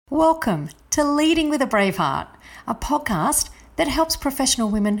Welcome to Leading with a Brave Heart, a podcast that helps professional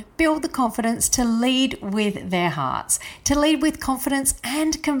women build the confidence to lead with their hearts, to lead with confidence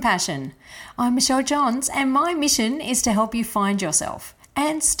and compassion. I'm Michelle Johns, and my mission is to help you find yourself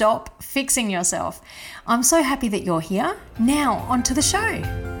and stop fixing yourself. I'm so happy that you're here. Now, onto the show.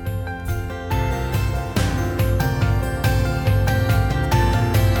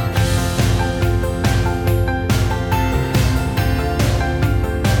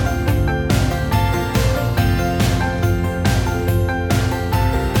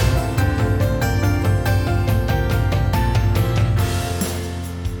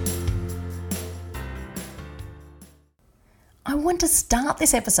 I want to start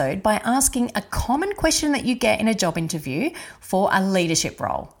this episode by asking a common question that you get in a job interview for a leadership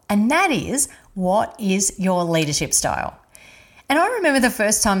role, and that is, what is your leadership style? And I remember the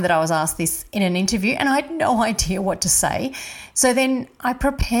first time that I was asked this in an interview and I had no idea what to say. So then I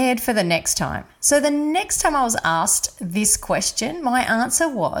prepared for the next time. So the next time I was asked this question, my answer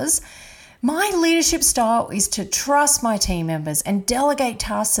was, my leadership style is to trust my team members and delegate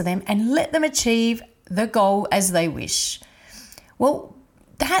tasks to them and let them achieve the goal as they wish. Well,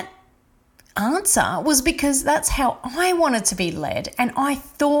 that answer was because that's how I wanted to be led, and I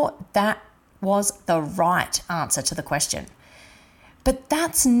thought that was the right answer to the question. But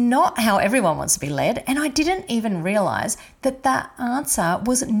that's not how everyone wants to be led, and I didn't even realize that that answer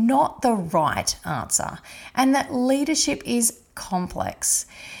was not the right answer, and that leadership is complex.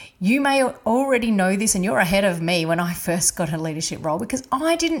 You may already know this, and you're ahead of me when I first got a leadership role, because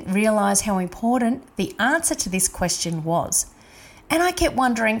I didn't realize how important the answer to this question was. And I kept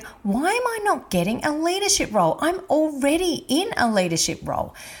wondering, why am I not getting a leadership role? I'm already in a leadership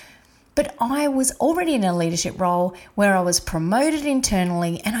role. But I was already in a leadership role where I was promoted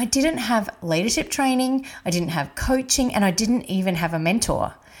internally, and I didn't have leadership training, I didn't have coaching, and I didn't even have a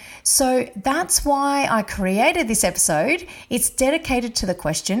mentor. So that's why I created this episode. It's dedicated to the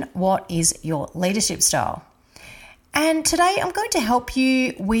question, what is your leadership style? And today I'm going to help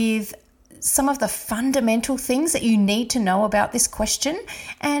you with some of the fundamental things that you need to know about this question.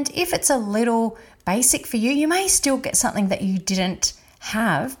 And if it's a little basic for you, you may still get something that you didn't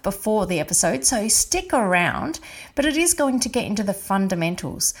have before the episode. So stick around, but it is going to get into the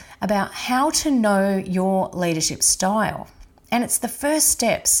fundamentals about how to know your leadership style. And it's the first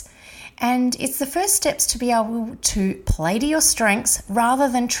steps. And it's the first steps to be able to play to your strengths rather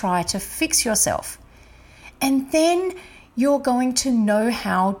than try to fix yourself. And then you're going to know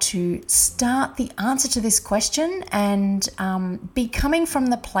how to start the answer to this question and be coming from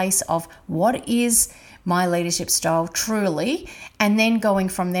the place of what is my leadership style truly, and then going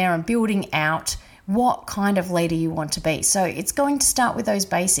from there and building out what kind of leader you want to be. So it's going to start with those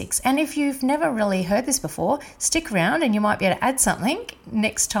basics. And if you've never really heard this before, stick around and you might be able to add something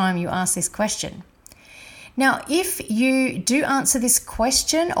next time you ask this question. Now, if you do answer this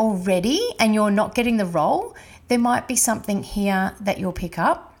question already and you're not getting the role, there might be something here that you'll pick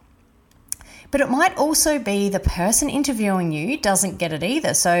up. But it might also be the person interviewing you doesn't get it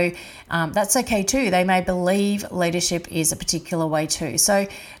either. So that's okay too. They may believe leadership is a particular way too. So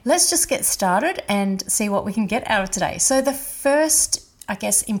let's just get started and see what we can get out of today. So the first,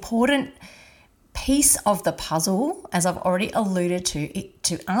 important piece of the puzzle, as I've already alluded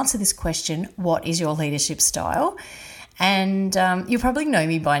to answer this question, what is your leadership style? And you probably know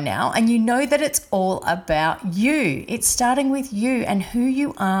me by now, and you know that it's all about you. It's starting with you and who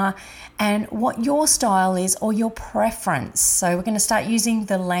you are and what your style is or your preference. So we're going to start using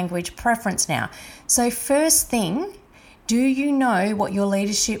the language preference now. So first thing, do you know what your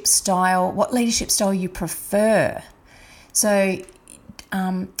leadership style you prefer? So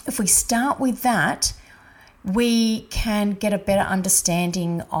if we start with that, we can get a better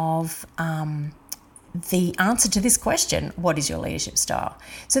understanding of the answer to this question, what is your leadership style?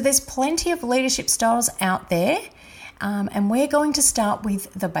 So there's plenty of leadership styles out there, and we're going to start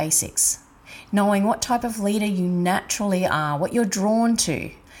with the basics, knowing what type of leader you naturally are, what you're drawn to.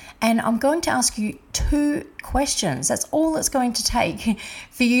 And I'm going to ask you 2 questions. That's all it's going to take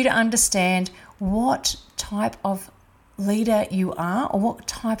for you to understand what type of leader you are or what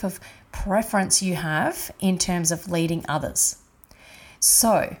type of preference you have in terms of leading others.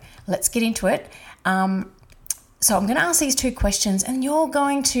 So let's get into it. So I'm going to ask these 2 questions, and you're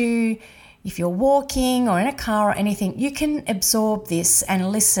going to, if you're walking or in a car or anything, you can absorb this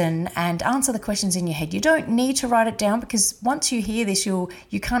and listen and answer the questions in your head. You don't need to write it down, because once you hear this, you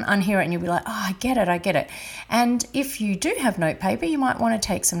can't unhear it and you'll be like, oh, I get it. And if you do have note paper, you might want to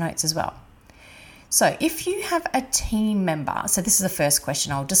take some notes as well. So if you have a team member, so this is the first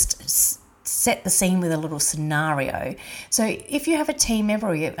question, I'll just set the scene with a little scenario. So if you have a team member,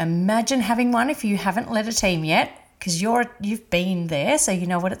 or you imagine having one if you haven't led a team yet, because you've been there, so you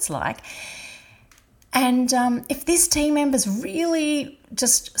know what it's like. And if this team member's really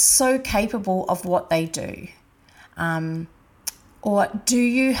just so capable of what they do, or do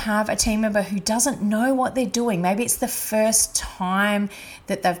you have a team member who doesn't know what they're doing? Maybe it's the first time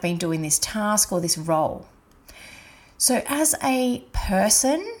that they've been doing this task or this role. So as a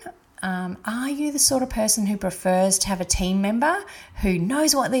person, are you the sort of person who prefers to have a team member who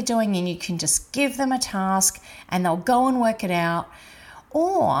knows what they're doing and you can just give them a task and they'll go and work it out?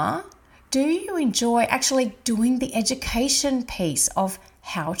 Or do you enjoy actually doing the education piece of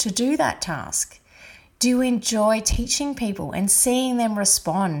how to do that task? Do you enjoy teaching people and seeing them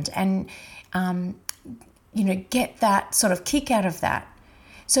respond and, get that sort of kick out of that?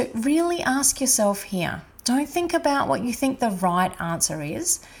 So really ask yourself here. Don't think about what you think the right answer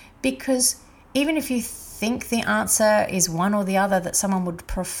is, because even if you think the answer is one or the other that someone would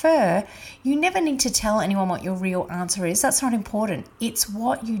prefer, you never need to tell anyone what your real answer is. That's not important. It's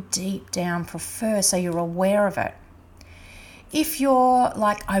what you deep down prefer, so you're aware of it. If you're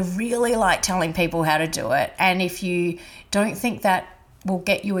like, I really like telling people how to do it, and if you don't think that will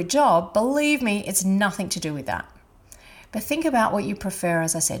get you a job, believe me, it's nothing to do with that. But think about what you prefer,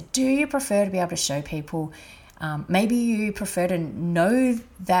 as I said. Do you prefer to be able to show people? Maybe you prefer to know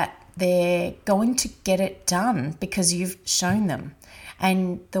that they're going to get it done because you've shown them,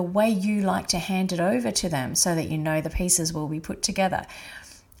 and the way you like to hand it over to them so that you know the pieces will be put together.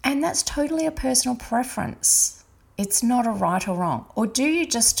 And that's totally a personal preference. It's not a right or wrong. Or do you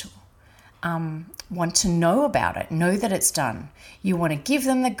just want to know about it, know that it's done? You want to give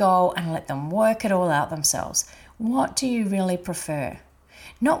them the goal and let them work it all out themselves. What do you really prefer?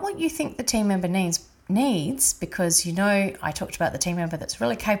 Not what you think the team member needs, because I talked about the team member that's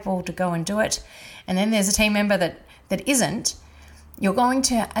really capable to go and do it, and then there's a team member that isn't. You're going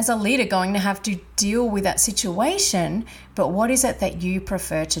to, as a leader, going to have to deal with that situation, but what is it that you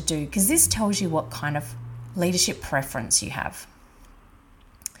prefer to do? Because this tells you what kind of leadership preference you have.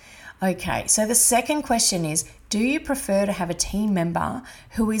 Okay, so the second question is, do you prefer to have a team member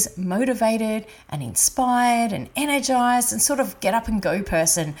who is motivated and inspired and energized and sort of get up and go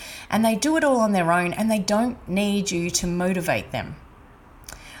person, and they do it all on their own and they don't need you to motivate them?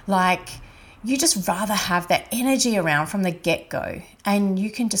 Like, you just rather have that energy around from the get-go and you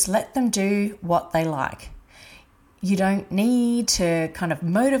can just let them do what they like. You don't need to kind of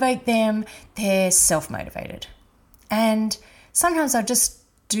motivate them. They're self-motivated. And sometimes they'll just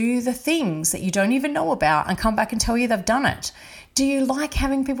do the things that you don't even know about and come back and tell you they've done it. Do you like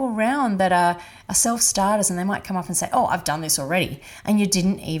having people around that are self-starters and they might come up and say, oh, I've done this already, and you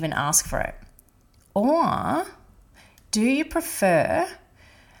didn't even ask for it? Or do you prefer,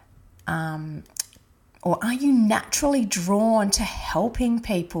 or are you naturally drawn to helping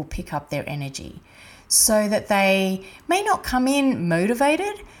people pick up their energy so that they may not come in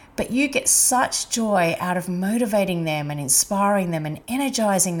motivated, but you get such joy out of motivating them and inspiring them and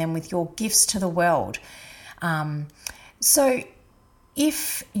energizing them with your gifts to the world? So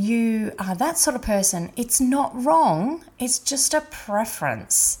if you are that sort of person, it's not wrong. It's just a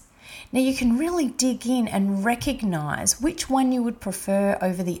preference. Now you can really dig in and recognize which one you would prefer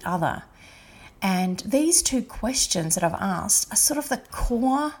over the other. And these two questions that I've asked are sort of the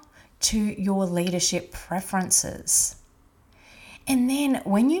core to your leadership preferences. And then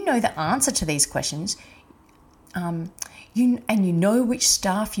when you know the answer to these questions, you know which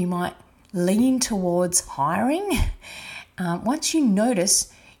staff you might lean towards hiring, once you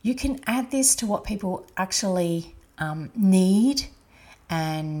notice, you can add this to what people actually need,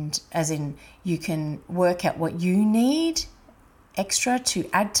 and as in you can work out what you need extra to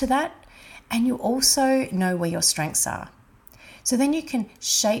add to that, and you also know where your strengths are. So then you can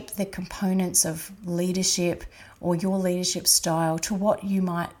shape the components of leadership or your leadership style to what you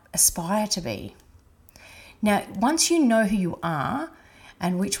might aspire to be. Now, once you know who you are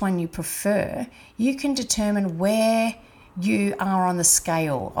and which one you prefer, you can determine where you are on the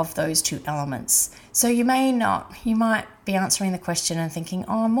scale of those two elements. So you might be answering the question and thinking,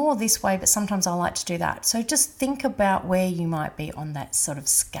 oh, I'm more this way, but sometimes I like to do that. So just think about where you might be on that sort of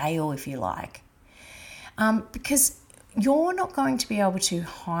scale, if you like. Because you're not going to be able to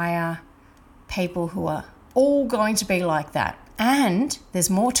hire people who are all going to be like that. And there's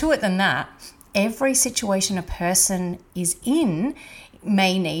more to it than that. Every situation a person is in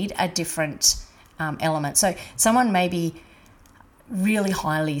may need a different element. So someone may be really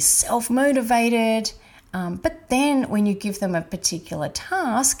highly self-motivated, but then when you give them a particular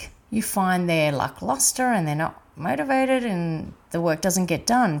task, you find they're lackluster and they're not motivated and the work doesn't get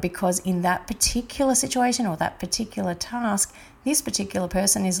done because in that particular situation or that particular task, this particular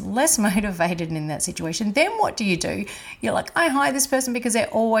person is less motivated in that situation. Then what do? You're like, I hire this person because they're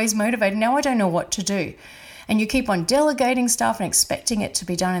always motivated. Now I don't know what to do. And you keep on delegating stuff and expecting it to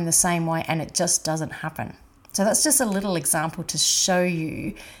be done in the same way, and it just doesn't happen. So that's just a little example to show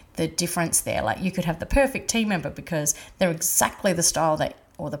you the difference there. Like, you could have the perfect team member because they're exactly the style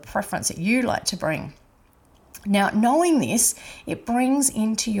or the preference that you like to bring. Now, knowing this, it brings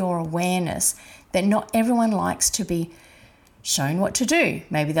into your awareness that not everyone likes to be shown what to do.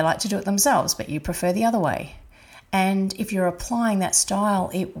 Maybe they like to do it themselves, but you prefer the other way. And if you're applying that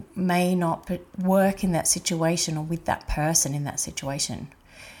style, it may not work in that situation or with that person in that situation.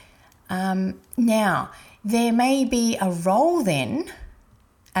 Now, there may be a role then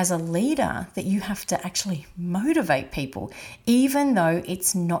as a leader that you have to actually motivate people, even though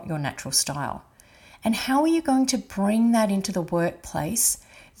it's not your natural style. And how are you going to bring that into the workplace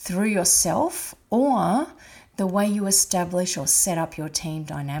through yourself or the way you establish or set up your team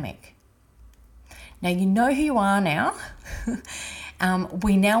dynamic? Now, you know who you are now.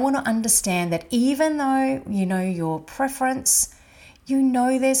 We now want to understand that even though you know your preference, you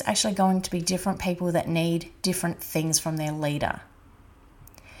know there's actually going to be different people that need different things from their leader.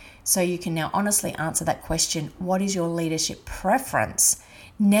 So you can now honestly answer that question, what is your leadership preference?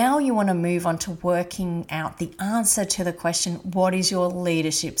 Now you want to move on to working out the answer to the question, what is your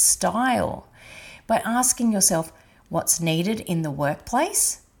leadership style? By asking yourself, what's needed in the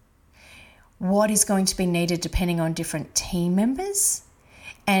workplace? What is going to be needed depending on different team members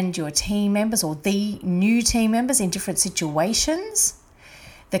and your team members or the new team members in different situations?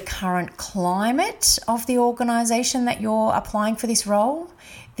 The current climate of the organisation that you're applying for this role,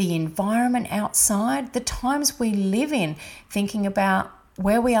 the environment outside, the times we live in, thinking about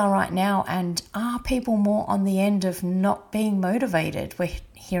where we are right now, and are people more on the end of not being motivated? We're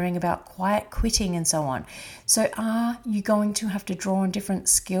hearing about quiet quitting and so on. So are you going to have to draw on different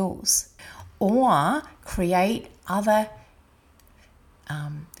skills or create other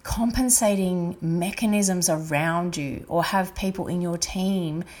compensating mechanisms around you, or have people in your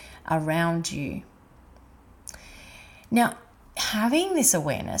team around you? Now, having this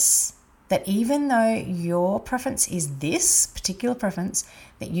awareness that even though your preference is this particular preference,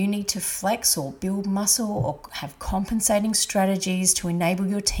 that you need to flex or build muscle or have compensating strategies to enable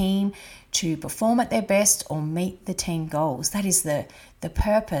your team to perform at their best or meet the team goals. That is the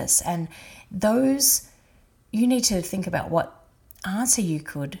purpose. And those, you need to think about what answer you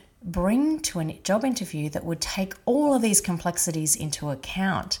could bring to a job interview that would take all of these complexities into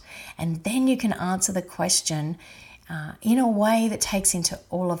account. And then you can answer the question in a way that takes into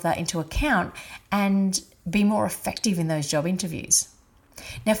all of that into account and be more effective in those job interviews.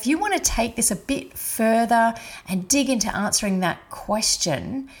 Now, if you want to take this a bit further and dig into answering that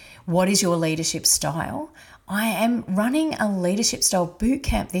question, what is your leadership style? I am running a leadership style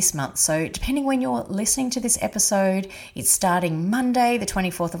bootcamp this month. So depending when you're listening to this episode, it's starting Monday, the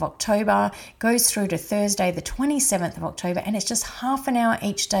 24th of October, goes through to Thursday, the 27th of October, and it's just half an hour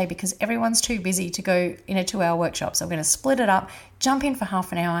each day because everyone's too busy to go in a 2-hour workshop. So I'm going to split it up, jump in for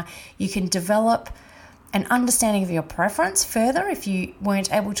half an hour. You can develop an understanding of your preference further if you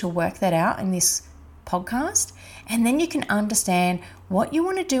weren't able to work that out in this podcast. And then you can understand what you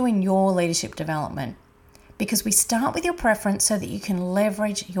want to do in your leadership development. Because we start with your preference so that you can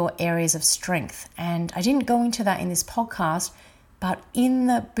leverage your areas of strength. And I didn't go into that in this podcast, but in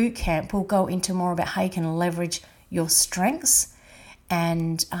the bootcamp, we'll go into more about how you can leverage your strengths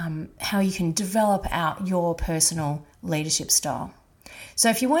and how you can develop out your personal leadership style.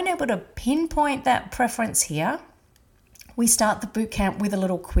 So if you weren't able to pinpoint that preference here, we start the bootcamp with a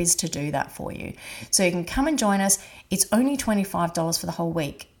little quiz to do that for you. So you can come and join us. It's only $25 for the whole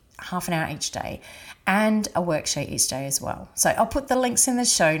week, half an hour each day, and a worksheet each day as well. So I'll put the links in the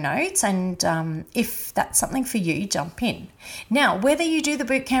show notes, and if that's something for you, jump in. Now, whether you do the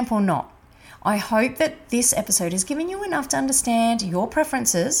bootcamp or not, I hope that this episode has given you enough to understand your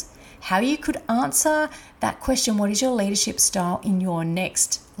preferences, how you could answer that question, what is your leadership style, in your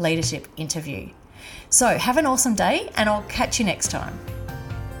next leadership interview. So have an awesome day, and I'll catch you next time.